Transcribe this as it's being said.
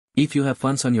If you have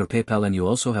funds on your PayPal and you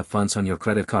also have funds on your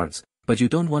credit cards, but you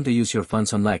don't want to use your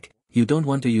funds on you don't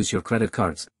want to use your credit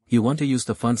cards, you want to use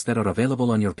the funds that are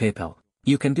available on your PayPal.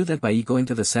 You can do that by going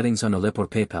to the settings on Enlace or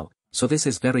PayPal, so this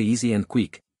is very easy and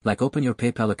quick. Open your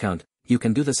PayPal account, you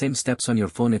can do the same steps on your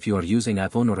phone if you are using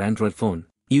iPhone or Android phone.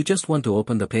 You just want to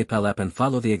open the PayPal app and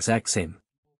follow the exact same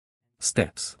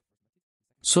steps.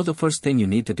 So the first thing you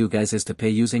need to do guys is to pay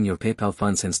using your PayPal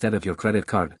funds instead of your credit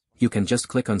card. You can just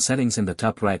click on settings in the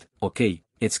top right, okay,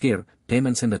 it's here,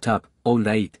 payments in the top,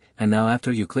 alright, and now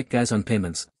after you click guys on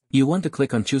payments, you want to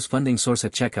click on choose funding source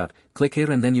at checkout, click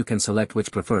here and then you can select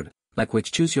which preferred,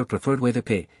 which choose your preferred way to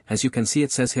pay. As you can see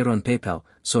it says here on PayPal,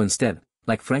 so instead,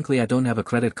 frankly I don't have a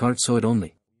credit card so it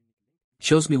only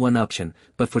shows me one option,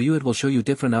 but for you it will show you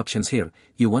different options here.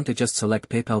 You want to just select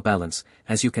PayPal balance,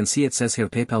 as you can see it says here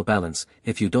PayPal balance.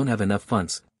 If you don't have enough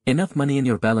funds, enough money in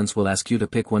your balance will ask you to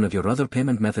pick one of your other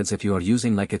payment methods if you are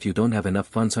using if you don't have enough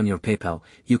funds on your PayPal,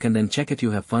 you can then check if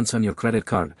you have funds on your credit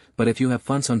card, but if you have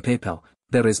funds on PayPal,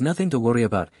 there is nothing to worry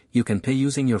about, you can pay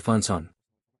using your funds on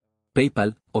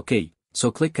PayPal, okay,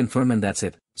 so click confirm and that's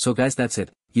it. So guys that's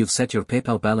it, you've set your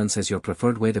PayPal balance as your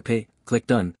preferred way to pay, click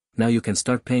done, now you can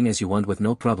start paying as you want with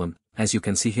no problem, as you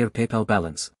can see here PayPal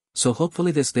balance. So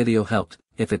hopefully this video helped.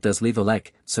 If it does leave a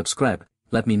like, subscribe,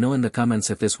 let me know in the comments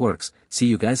if this works. See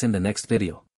you guys in the next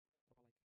video.